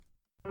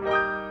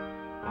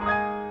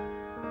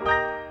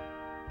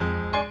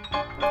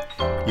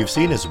You've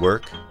seen his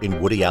work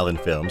in Woody Allen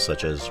films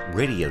such as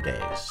Radio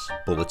Days,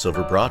 Bullets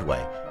Over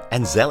Broadway,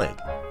 and Zelig.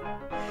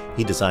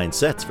 He designed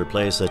sets for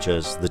plays such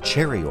as The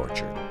Cherry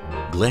Orchard,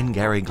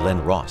 Glengarry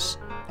Glen Ross,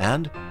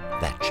 and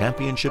That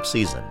Championship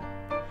Season.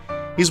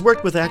 He's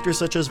worked with actors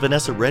such as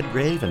Vanessa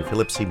Redgrave and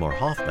Philip Seymour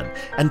Hoffman,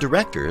 and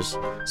directors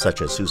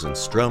such as Susan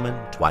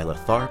Stroman, Twyla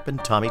Tharp,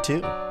 and Tommy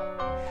Too.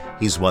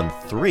 He's won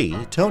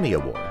 3 Tony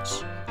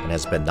Awards and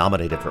has been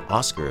nominated for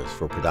Oscars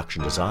for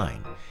production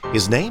design.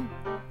 His name?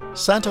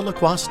 Santa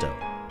Loquasto,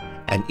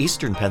 an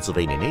Eastern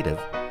Pennsylvania native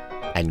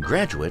and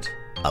graduate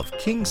of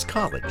King's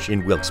College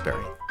in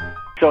Wilkes-Barre.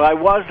 So I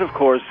was, of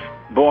course,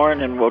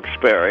 born in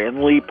Wilkes-Barre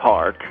in Lee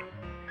Park,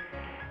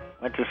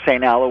 went to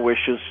St.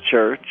 Aloysius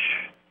Church,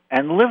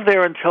 and lived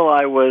there until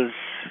I was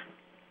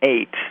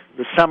 8,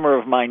 the summer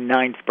of my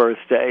 9th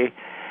birthday.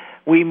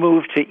 We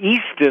moved to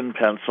Easton,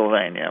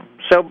 Pennsylvania.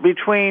 So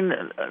between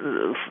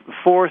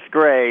 4th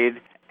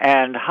grade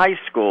and high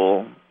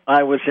school,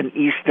 I was in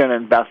Easton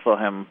and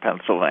Bethlehem,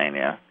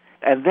 Pennsylvania.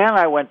 And then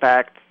I went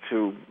back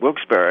to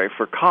Wilkes-Barre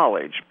for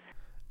college.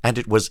 And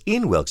it was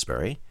in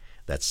Wilkes-Barre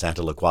that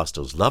Santa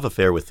Loquasto's love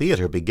affair with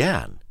theater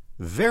began,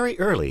 very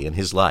early in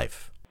his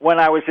life. When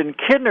I was in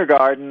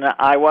kindergarten,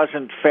 I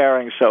wasn't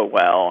faring so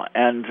well,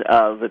 and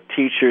the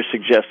teacher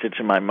suggested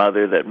to my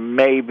mother that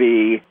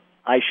maybe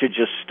I should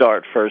just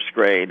start first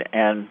grade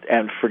and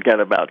forget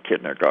about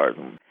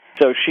kindergarten.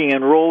 So she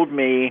enrolled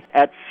me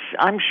at,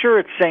 I'm sure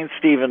it's St.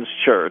 Stephen's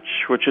Church,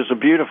 which is a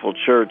beautiful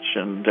church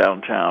in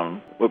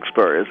downtown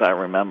Wilkes-Barre, as I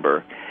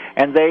remember.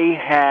 And they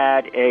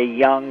had a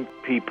young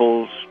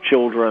people's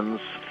children's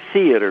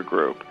theater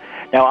group.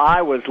 Now,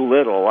 I was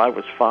little. I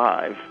was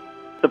 5.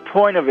 The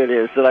point of it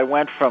is that I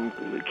went from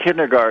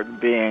kindergarten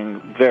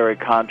being very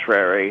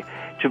contrary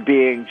to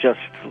being just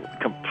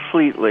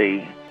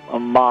completely a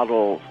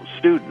model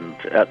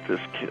student at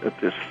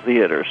this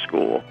theater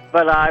school.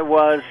 But I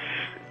was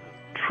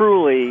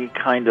truly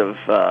kind of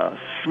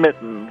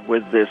smitten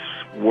with this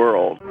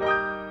world.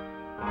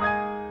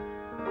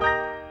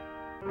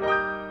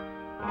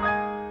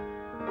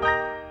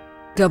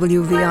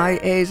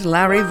 WVIA's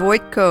Larry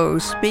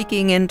Voitko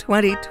speaking in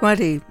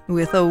 2020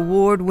 with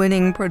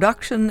award-winning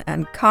production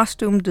and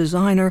costume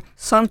designer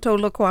Santo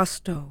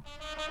Loquasto.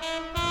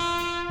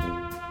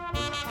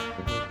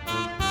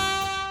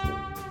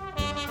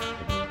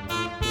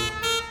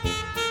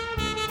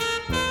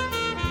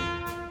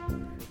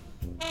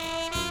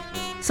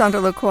 Santa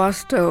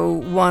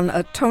Loquasto won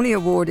a Tony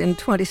Award in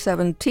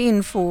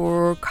 2017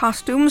 for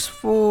costumes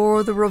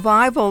for the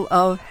revival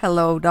of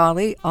Hello,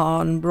 Dolly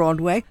on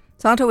Broadway.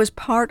 Santo is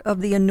part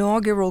of the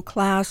inaugural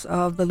class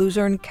of the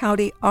Luzerne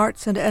County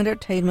Arts and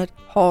Entertainment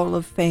Hall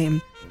of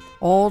Fame,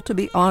 all to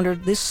be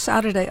honored this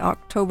Saturday,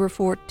 October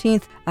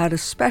 14th, at a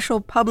special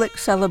public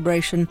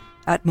celebration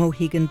at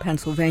Mohegan,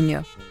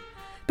 Pennsylvania.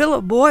 Bill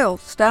O'Boyle,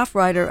 staff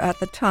writer at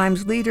the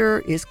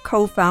Times-Leader, is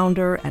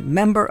co-founder and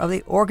member of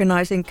the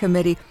organizing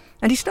committee,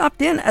 and he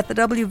stopped in at the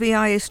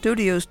WVIA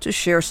studios to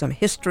share some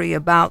history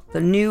about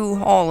the new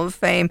Hall of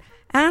Fame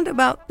and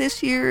about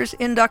this year's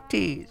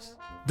inductees.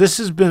 This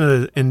has been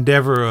an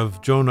endeavor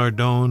of Joe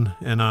Nardone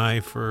and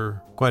I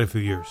for quite a few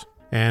years.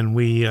 And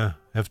we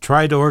have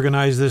tried to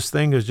organize this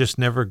thing. It just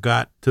never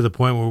got to the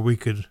point where we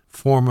could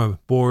form a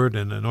board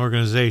and an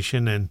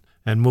organization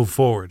and move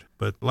forward.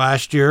 But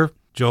last year,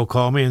 Joe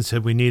called me and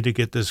said we need to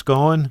get this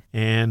going.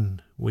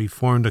 And we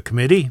formed a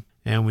committee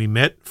and we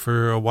met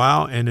for a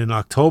while. And in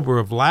October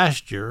of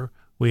last year,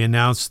 we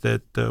announced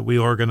that we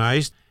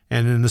organized.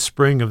 And in the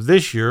spring of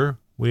this year,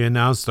 we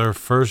announced our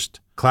first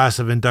class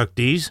of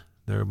inductees.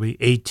 There will be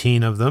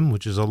 18 of them,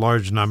 which is a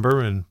large number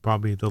and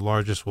probably the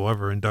largest we'll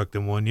ever induct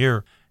in one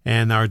year.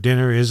 And our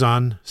dinner is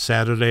on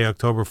Saturday,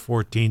 October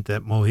 14th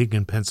at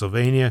Mohegan,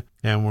 Pennsylvania.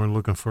 And we're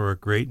looking for a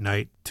great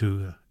night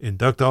to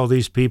induct all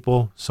these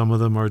people. Some of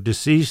them are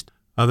deceased.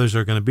 Others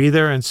are going to be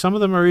there. And some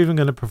of them are even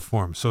going to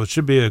perform. So it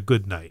should be a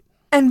good night.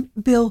 And,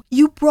 Bill,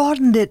 you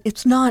broadened it.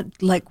 It's not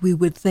like we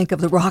would think of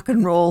the Rock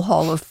and Roll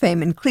Hall of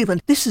Fame in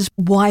Cleveland. This is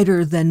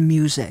wider than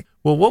music.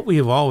 Well, what we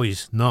have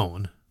always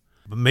known,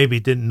 but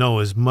maybe didn't know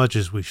as much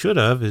as we should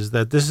have, is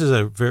that this is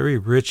a very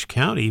rich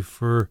county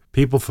for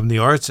people from the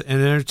arts and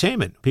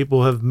entertainment.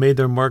 People have made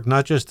their mark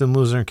not just in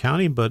Luzerne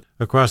County, but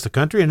across the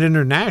country and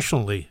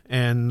internationally,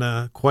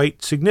 and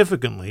quite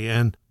significantly.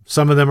 And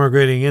some of them are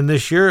getting in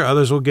this year.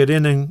 Others will get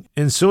in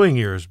ensuing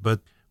years. But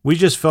we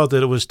just felt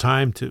that it was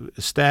time to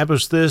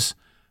establish this,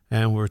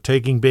 and we're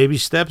taking baby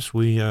steps.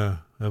 We have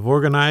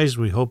organized.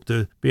 We hope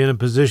to be in a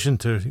position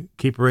to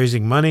keep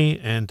raising money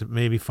and to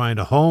maybe find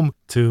a home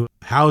to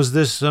house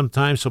this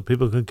sometime so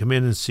people can come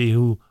in and see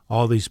who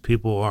all these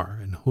people are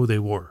and who they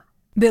were.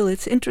 Bill,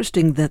 it's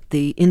interesting that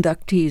the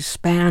inductees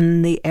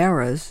span the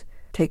eras.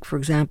 Take, for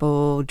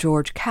example,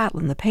 George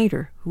Catlin, the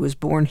painter, who was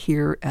born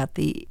here at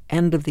the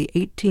end of the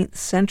 18th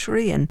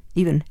century, and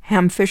even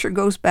Ham Fisher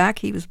goes back.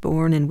 He was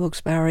born in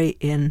Wilkes-Barre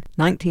in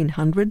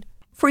 1900.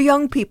 For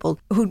young people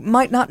who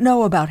might not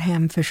know about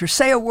Ham Fisher,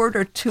 say a word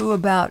or two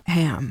about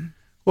Ham.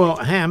 Well,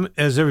 Ham,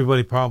 as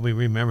everybody probably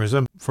remembers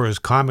him for his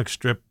comic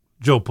strip,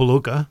 Joe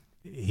Palooka.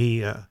 He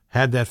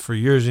had that for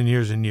years and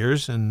years and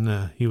years,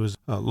 and he was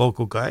a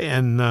local guy.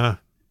 And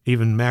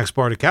even Max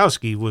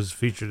Bartkowski was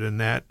featured in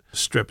that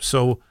strip.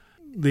 So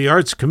the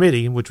Arts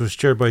Committee, which was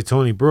chaired by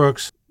Tony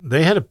Brooks,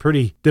 they had a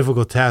pretty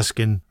difficult task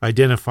in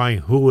identifying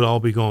who would all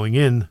be going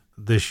in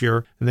this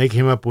year. And they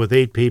came up with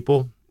 8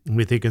 people.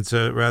 We think it's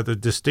a rather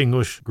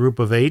distinguished group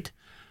of 8.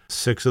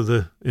 6 of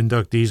the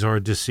inductees are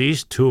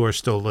deceased. 2 are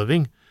still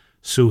living.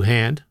 Sue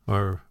Hand,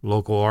 our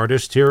local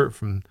artist here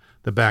from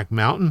the back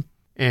mountain,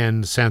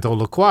 and Santo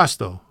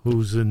Loquasto,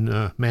 who's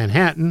in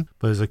Manhattan,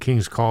 but is a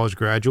King's College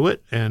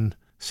graduate. And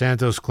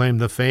Santo's claim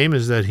to fame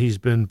is that he's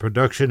been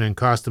production and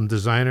costume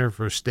designer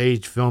for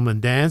stage, film,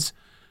 and dance,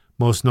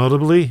 most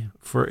notably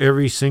for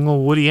every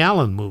single Woody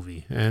Allen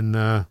movie. And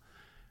a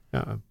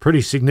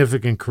pretty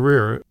significant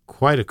career,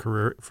 quite a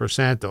career for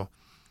Santo.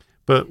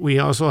 But we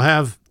also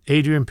have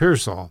Adrian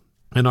Pearsall,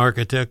 an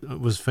architect who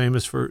was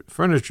famous for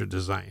furniture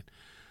design.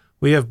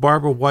 We have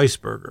Barbara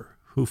Weisberger,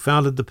 who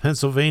founded the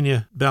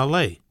Pennsylvania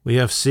Ballet. We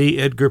have C.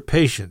 Edgar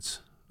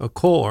Patience, a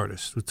coal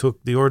artist who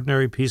took the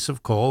ordinary piece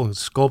of coal and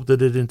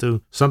sculpted it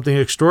into something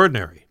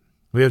extraordinary.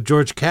 We have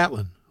George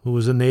Catlin, who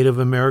was a Native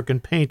American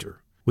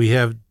painter. We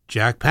have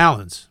Jack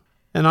Palance,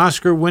 an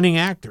Oscar-winning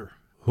actor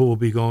who will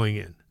be going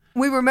in.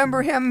 We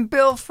remember him,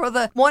 Bill, for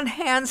the one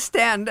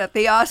handstand at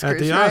the Oscars, At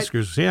the right?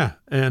 Oscars, yeah.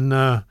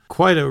 And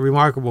quite a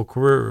remarkable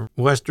career.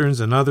 Westerns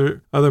and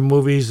other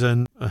movies,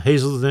 and a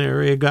Hazelton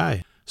area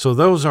guy. So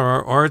those are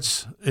our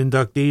arts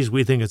inductees.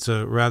 We think it's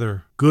a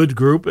rather good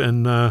group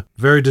and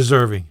very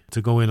deserving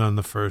to go in on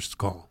the first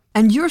call.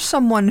 And you're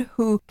someone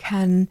who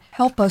can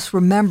help us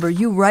remember.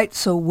 You write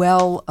so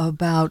well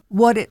about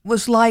what it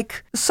was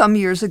like some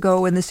years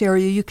ago in this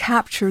area. You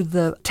capture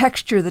the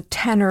texture, the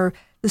tenor,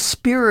 the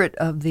spirit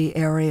of the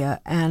area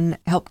and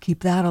help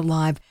keep that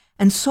alive.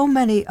 And so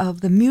many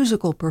of the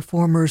musical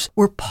performers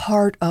were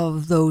part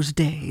of those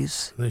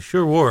days. They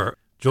sure were.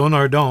 Joe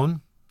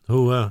Nardone,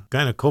 who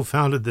kind of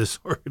co-founded this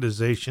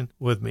organization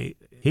with me.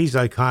 He's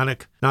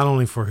iconic, not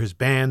only for his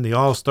band, the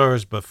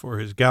All-Stars, but for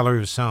his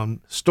Gallery of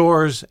Sound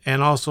stores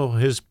and also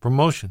his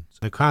promotions,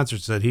 the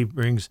concerts that he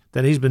brings,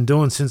 that he's been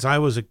doing since I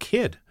was a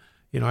kid.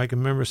 You know, I can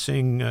remember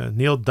seeing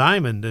Neil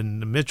Diamond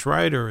and Mitch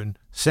Ryder and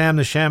Sam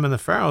the Sham and the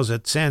Pharaohs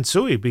at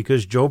Sansui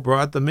because Joe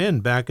brought them in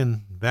back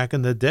in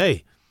the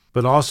day.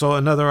 But also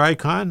another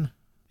icon,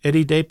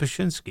 Eddie Day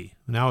Pashinsky,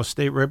 now a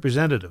state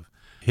representative.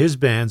 His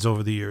bands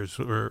over the years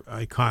were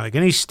iconic,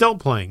 and he's still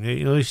playing.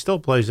 You know, he still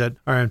plays at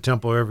RM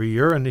Temple every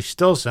year, and he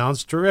still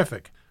sounds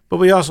terrific. But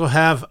we also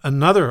have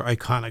another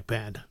iconic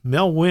band,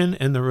 Mel Wynn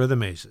and the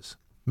Rhythm Aces.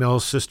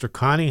 Mel's sister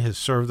Connie has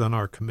served on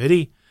our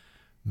committee.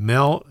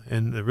 Mel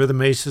and the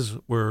Rhythm Aces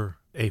were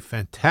a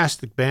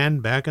fantastic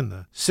band back in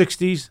the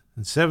 60s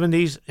and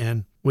 70s,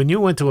 and when you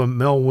went to a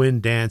Mel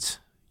Wynn dance,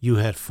 you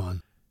had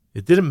fun.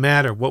 It didn't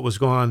matter what was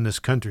going on in this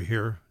country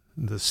here,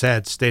 the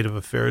sad state of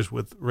affairs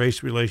with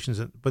race relations,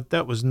 but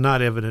that was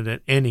not evident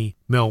at any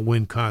Mel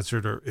Wynn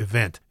concert or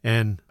event.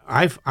 And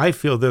I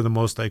feel they're the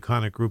most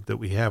iconic group that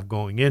we have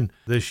going in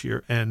this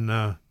year.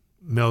 And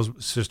Mel's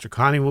sister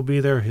Connie will be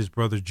there. His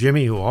brother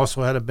Jimmy, who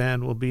also had a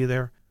band, will be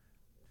there.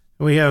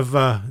 And we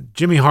have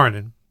Jimmy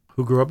Harnan,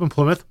 who grew up in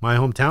Plymouth, my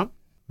hometown.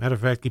 Matter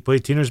of fact, he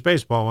played Teeners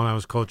baseball when I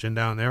was coaching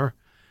down there.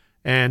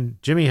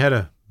 And Jimmy had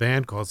a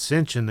band called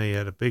Cinch, and they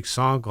had a big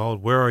song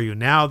called Where Are You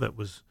Now that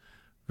was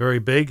very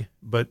big.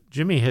 But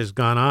Jimmy has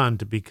gone on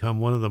to become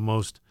one of the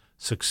most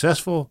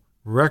successful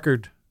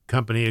record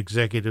company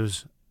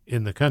executives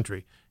in the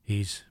country.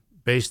 He's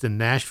based in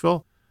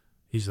Nashville.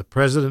 He's the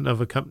president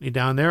of a company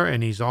down there,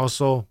 and he's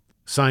also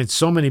signed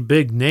so many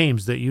big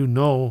names that you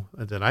know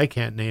that I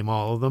can't name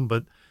all of them,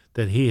 but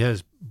that he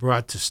has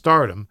brought to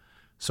stardom.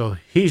 So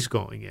he's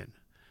going in.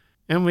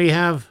 And we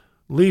have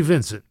Lee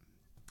Vincent,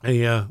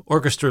 a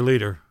orchestra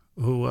leader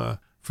who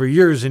for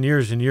years and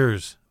years and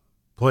years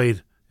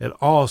played at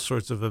all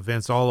sorts of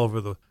events all over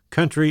the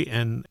country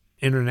and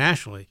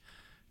internationally.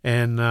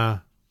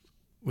 And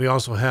we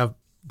also have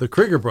the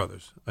Krieger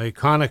brothers,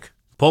 iconic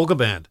polka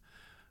band.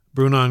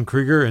 Brunon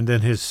Krieger and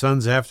then his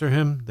sons after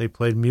him. They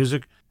played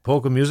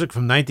polka music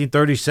from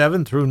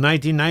 1937 through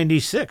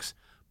 1996,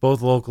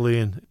 both locally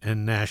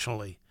and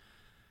nationally.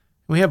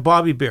 We have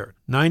Bobby Baird,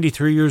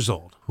 93 years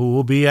old, who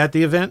will be at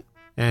the event,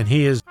 and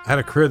he has had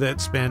a career that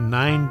spanned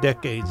 9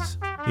 decades.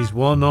 He's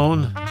well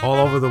known all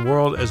over the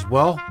world as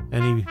well,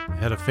 and he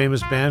had a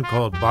famous band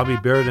called Bobby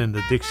Baird and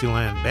the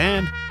Dixieland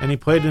Band, and he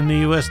played in the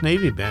U.S.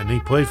 Navy Band. He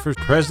played for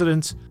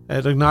presidents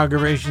at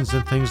inaugurations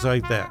and things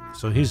like that,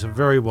 so he's a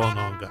very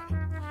well-known guy.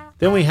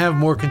 Then we have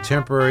more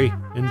contemporary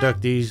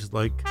inductees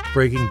like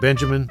Breaking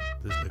Benjamin,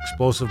 the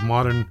explosive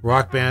modern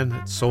rock band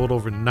that sold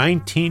over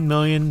 19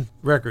 million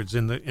records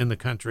in the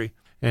country,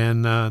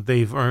 and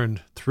they've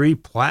earned 3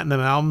 platinum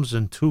albums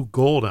and 2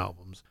 gold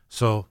albums.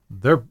 So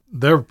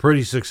they're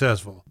pretty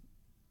successful.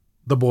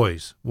 The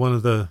Boys, one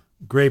of the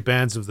great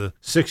bands of the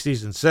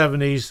 60s and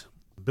 70s.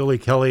 Billy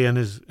Kelly and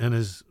his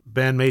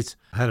bandmates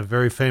had a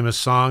very famous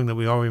song that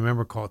we all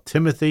remember called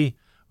Timothy. It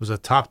was a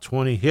top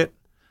 20 hit.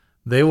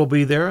 They will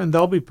be there, and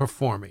they'll be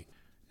performing.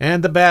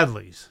 And the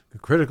Badleys, a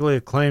critically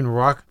acclaimed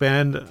rock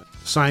band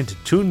signed to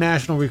 2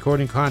 national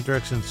recording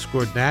contracts and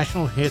scored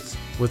national hits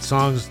with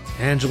songs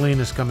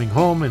Angelina's Coming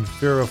Home and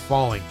Fear of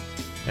Falling.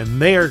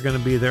 And they are going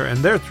to be there, and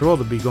they're thrilled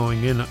to be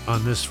going in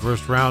on this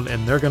first round,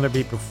 and they're going to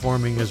be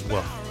performing as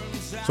well.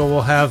 So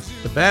we'll have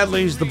the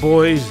Badleys, the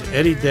Boys,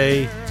 Eddie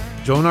Day,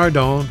 Joe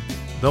Nardone.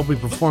 They'll be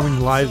performing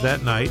live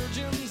that night.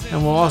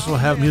 And we'll also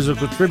have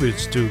musical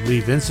tributes to Lee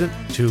Vincent,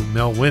 to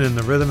Mel Wynn and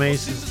the Rhythm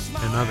Aces,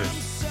 and others.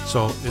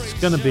 So it's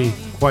going to be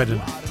quite a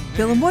night.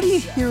 Bill, and what are you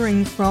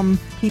hearing from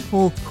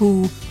people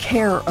who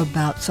care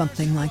about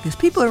something like this?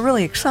 People are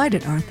really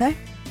excited, aren't they?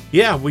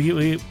 Yeah,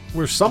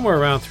 we're somewhere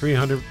around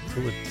 300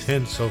 to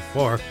attend so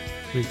far.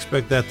 We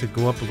expect that to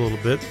go up a little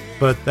bit,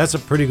 but that's a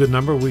pretty good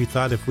number. We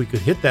thought if we could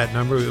hit that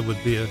number, it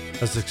would be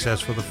a success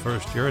for the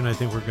first year, and I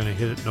think we're going to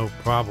hit it no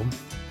problem.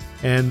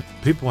 And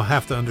people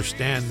have to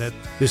understand that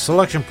the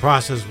selection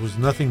process was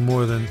nothing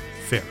more than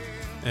fair.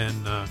 And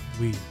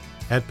we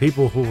had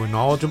people who were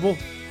knowledgeable,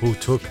 who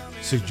took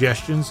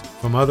suggestions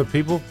from other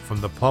people,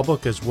 from the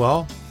public as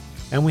well.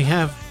 And we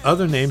have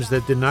other names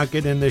that did not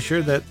get in this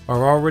year that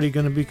are already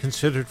going to be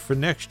considered for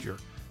next year.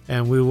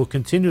 And we will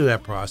continue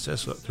that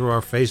process through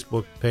our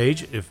Facebook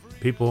page. If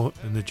people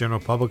in the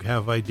general public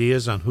have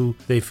ideas on who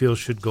they feel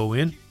should go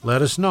in,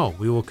 let us know.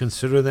 We will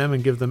consider them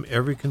and give them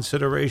every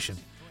consideration,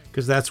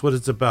 because that's what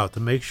it's about, to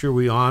make sure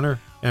we honor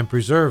and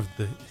preserve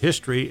the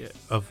history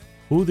of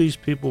who these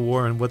people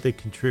were and what they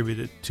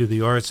contributed to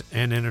the arts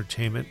and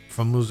entertainment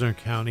from Luzerne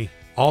County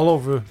all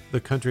over the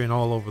country and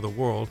all over the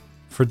world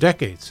for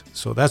decades.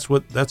 So that's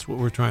what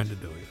we're trying to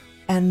do here.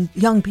 And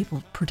young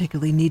people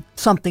particularly need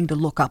something to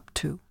look up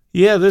to.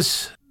 Yeah,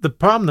 the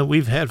problem that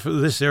we've had for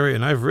this area,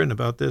 and I've written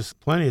about this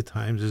plenty of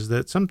times, is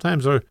that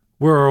sometimes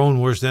we're our own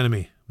worst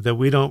enemy, that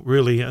we don't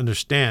really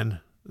understand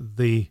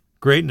the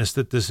greatness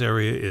that this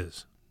area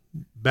is.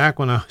 Back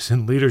when I was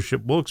in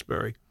Leadership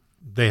Wilkes-Barre,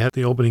 they had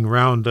the opening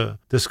round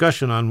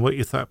discussion on what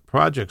you thought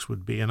projects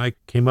would be. And I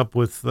came up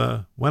with,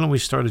 why don't we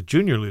start a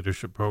junior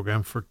leadership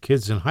program for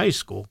kids in high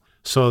school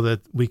so that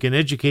we can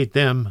educate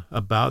them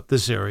about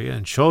this area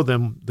and show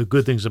them the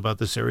good things about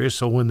this area.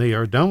 So when they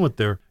are done with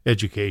their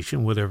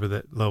education, whatever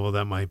that level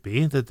that might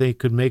be, that they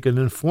could make an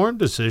informed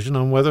decision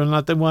on whether or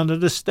not they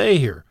wanted to stay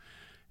here.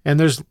 And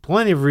there's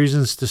plenty of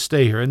reasons to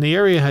stay here. And the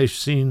area I've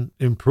seen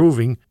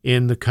improving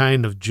in the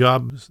kind of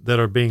jobs that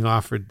are being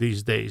offered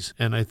these days.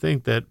 And I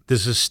think that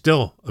this is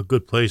still a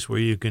good place where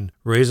you can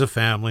raise a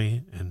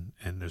family, and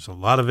there's a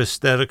lot of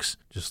aesthetics.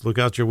 Just look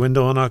out your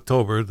window in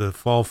October, the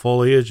fall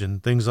foliage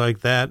and things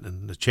like that,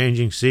 and the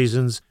changing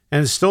seasons.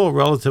 And it's still a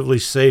relatively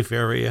safe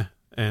area,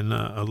 and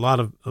a lot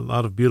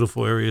of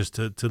beautiful areas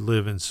to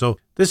live in. So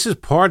this is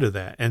part of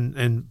that,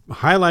 and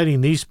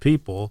highlighting these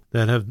people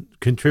that have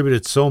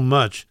contributed so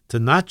much to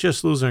not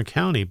just Luzerne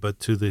County, but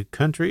to the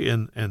country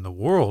and the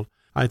world,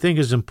 I think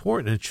is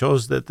important. It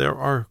shows that there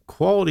are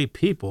quality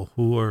people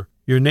who are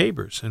your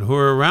neighbors and who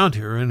are around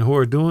here and who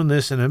are doing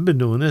this and have been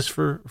doing this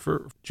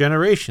for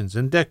generations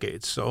and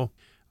decades. So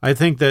I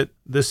think that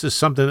this is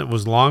something that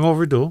was long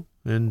overdue.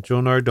 And Joe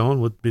Nardone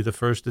would be the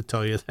first to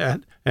tell you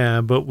that.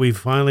 But we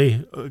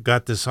finally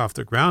got this off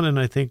the ground, and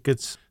I think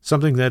it's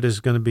something that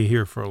is going to be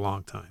here for a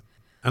long time.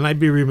 And I'd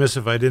be remiss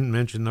if I didn't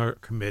mention our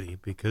committee,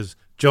 because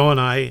Joe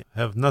and I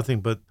have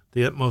nothing but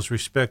the utmost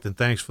respect and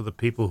thanks for the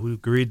people who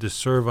agreed to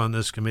serve on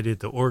this committee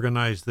to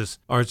organize this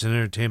Arts and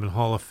Entertainment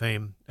Hall of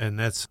Fame. And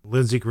that's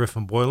Lindsay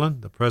Griffin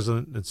Boylan, the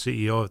president and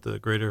CEO of the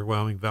Greater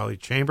Wyoming Valley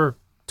Chamber.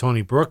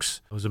 Tony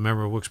Brooks, who's a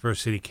member of Wilkes-Barre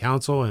City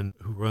Council and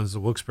who runs the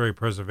Wilkes-Barre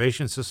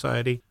Preservation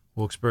Society.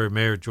 Wilkes-Barre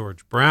Mayor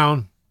George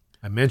Brown.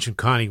 I mentioned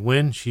Connie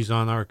Wynn. She's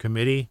on our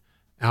committee.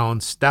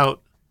 Alan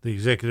Stout, the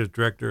executive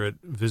director at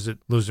Visit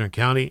Luzerne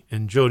County,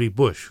 and Jody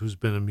Bush, who's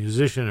been a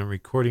musician and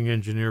recording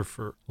engineer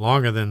for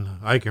longer than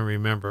I can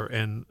remember.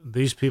 And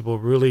these people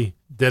really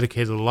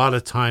dedicated a lot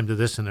of time to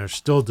this, and they're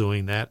still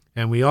doing that.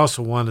 And we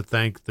also want to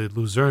thank the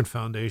Luzerne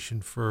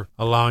Foundation for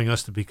allowing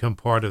us to become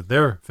part of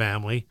their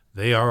family.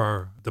 They are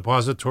our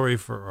depository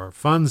for our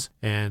funds,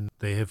 and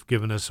they have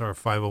given us our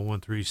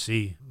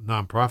 501(c)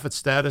 nonprofit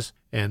status,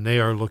 and they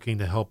are looking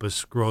to help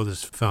us grow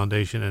this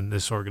foundation and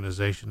this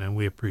organization, and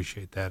we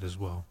appreciate that as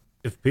well.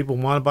 If people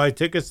want to buy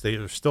tickets, they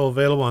are still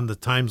available on the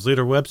Times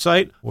Leader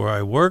website where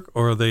I work,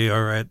 or they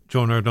are at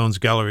Joe Nardone's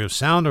Gallery of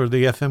Sound or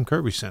the FM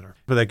Kirby Center.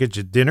 But that gets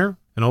you dinner,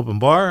 an open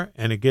bar,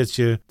 and it gets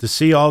you to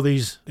see all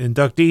these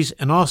inductees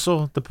and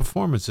also the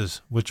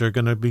performances, which are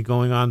going to be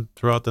going on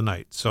throughout the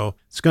night. So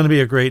it's going to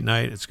be a great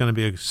night. It's going to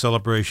be a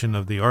celebration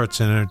of the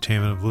arts and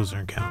entertainment of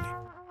Luzerne County.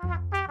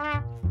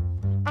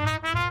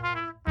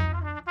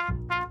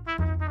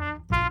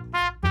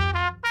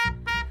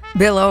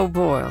 Bill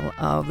O'Boyle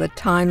of the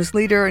Times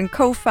Leader and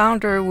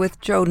co-founder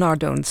with Joe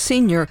Nardone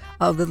Sr.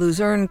 of the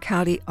Luzerne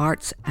County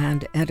Arts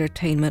and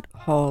Entertainment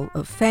Hall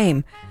of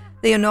Fame.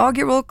 The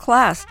inaugural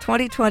class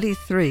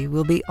 2023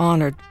 will be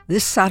honored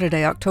this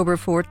Saturday, October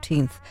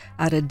 14th,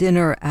 at a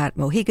dinner at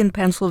Mohegan,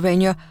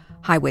 Pennsylvania,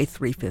 Highway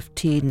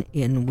 315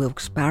 in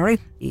Wilkes-Barre.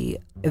 The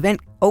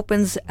event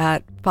opens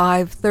at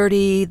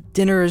 5:30,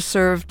 dinner is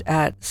served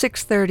at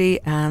 6:30,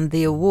 and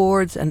the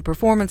awards and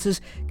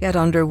performances get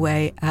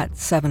underway at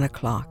 7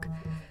 o'clock.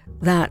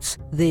 That's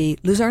the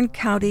Luzerne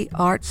County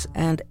Arts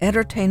and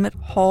Entertainment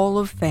Hall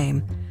of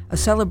Fame, a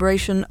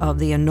celebration of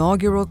the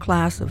inaugural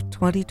class of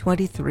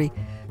 2023.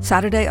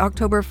 Saturday,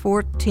 October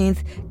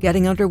 14th,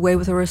 getting underway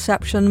with a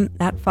reception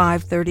at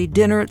 5:30,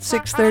 dinner at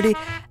 6:30,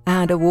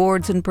 and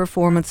awards and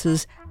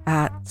performances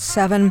at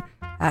 7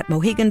 at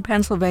Mohegan,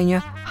 Pennsylvania,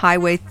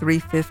 Highway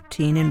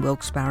 315 in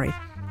Wilkes-Barre.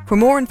 For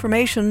more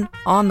information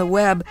on the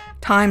web,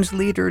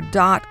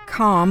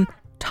 timesleader.com,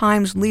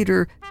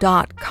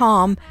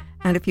 timesleader.com,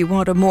 and if you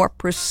want a more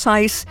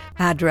precise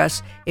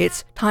address,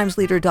 it's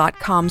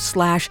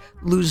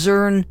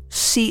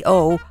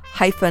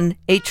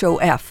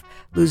timesleader.com/LuzerneCO-HOF,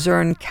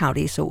 Luzerne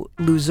County, so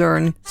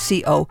Luzerne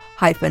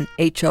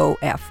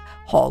CO-HOF,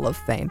 Hall of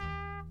Fame.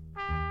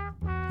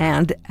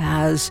 And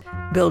as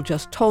Bill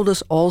just told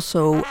us,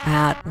 also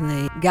at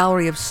the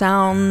Gallery of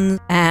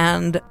Sound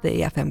and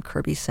the FM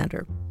Kirby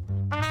Center.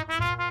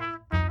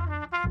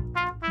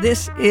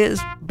 This is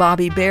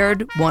Bobby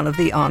Baird, one of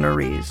the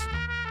honorees.